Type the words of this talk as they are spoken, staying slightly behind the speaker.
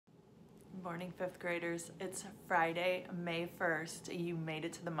Good morning, fifth graders. It's Friday, May 1st. You made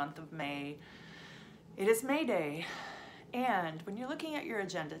it to the month of May. It is May Day. And when you're looking at your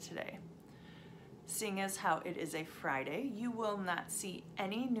agenda today, seeing as how it is a Friday, you will not see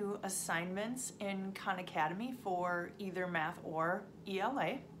any new assignments in Khan Academy for either math or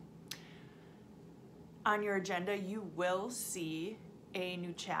ELA. On your agenda, you will see a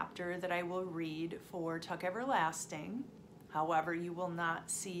new chapter that I will read for Tuck Everlasting. However, you will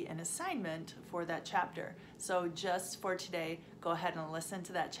not see an assignment for that chapter. So just for today, go ahead and listen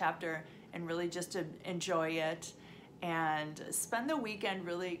to that chapter and really just to enjoy it and spend the weekend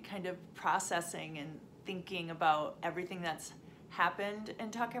really kind of processing and thinking about everything that's happened in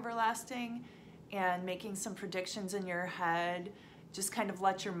Tuck Everlasting and making some predictions in your head. Just kind of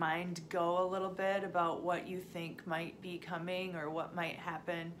let your mind go a little bit about what you think might be coming or what might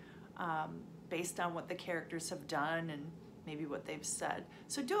happen based on what the characters have done and maybe what they've said.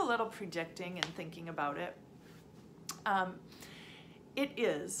 So do a little predicting and thinking about it. It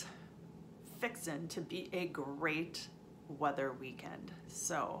is fixin' to be a great weather weekend.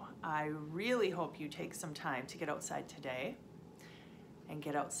 So I really hope you take some time to get outside today and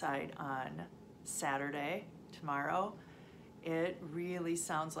get outside on Saturday, tomorrow. It really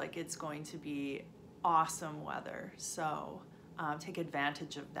sounds like it's going to be awesome weather. So take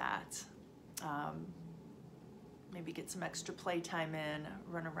advantage of that. Maybe get some extra playtime in,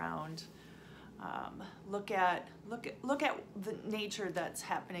 run around, look at the nature that's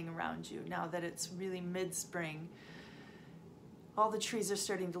happening around you now that it's really mid-spring. All the trees are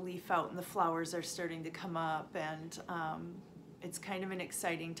starting to leaf out and the flowers are starting to come up, and it's kind of an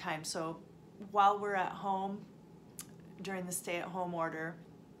exciting time. So while we're at home during the stay-at-home order,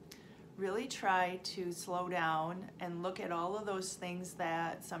 really try to slow down and look at all of those things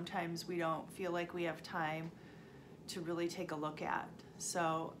that sometimes we don't feel like we have time to really take a look at.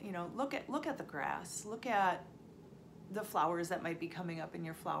 So, you know, look at the grass, look at the flowers that might be coming up in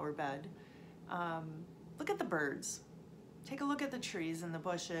your flower bed. Look at the birds. Take a look at the trees and the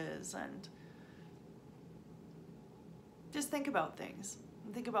bushes, and just think about things.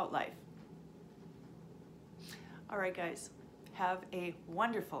 Think about life. All right, guys, have a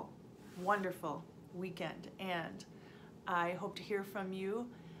wonderful, wonderful weekend, and I hope to hear from you.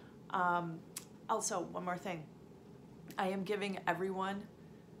 Also, one more thing. I am giving everyone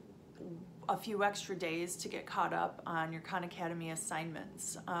a few extra days to get caught up on your Khan Academy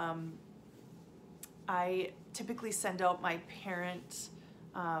assignments. I typically send out my parent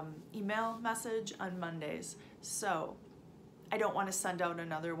email message on Mondays, so I don't want to send out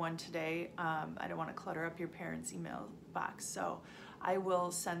another one today. I don't want to clutter up your parents' email box, so I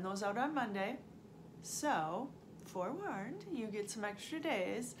will send those out on Monday. So, forewarned, you get some extra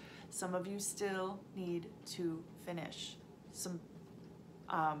days. Some of you still need to finish some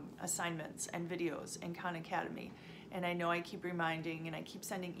assignments and videos in Khan Academy. And I know I keep reminding and I keep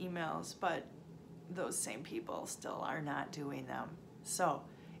sending emails, but those same people still are not doing them. So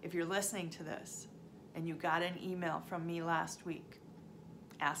if you're listening to this and you got an email from me last week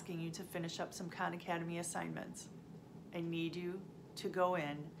asking you to finish up some Khan Academy assignments, I need you to go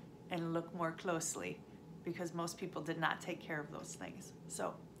in and look more closely, because most people did not take care of those things.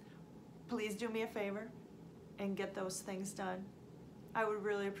 So please do me a favor and get those things done. I would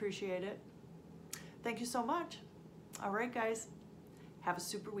really appreciate it. Thank you so much. All right, guys, have a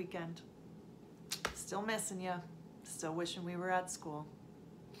super weekend. Still missing you. Still wishing we were at school.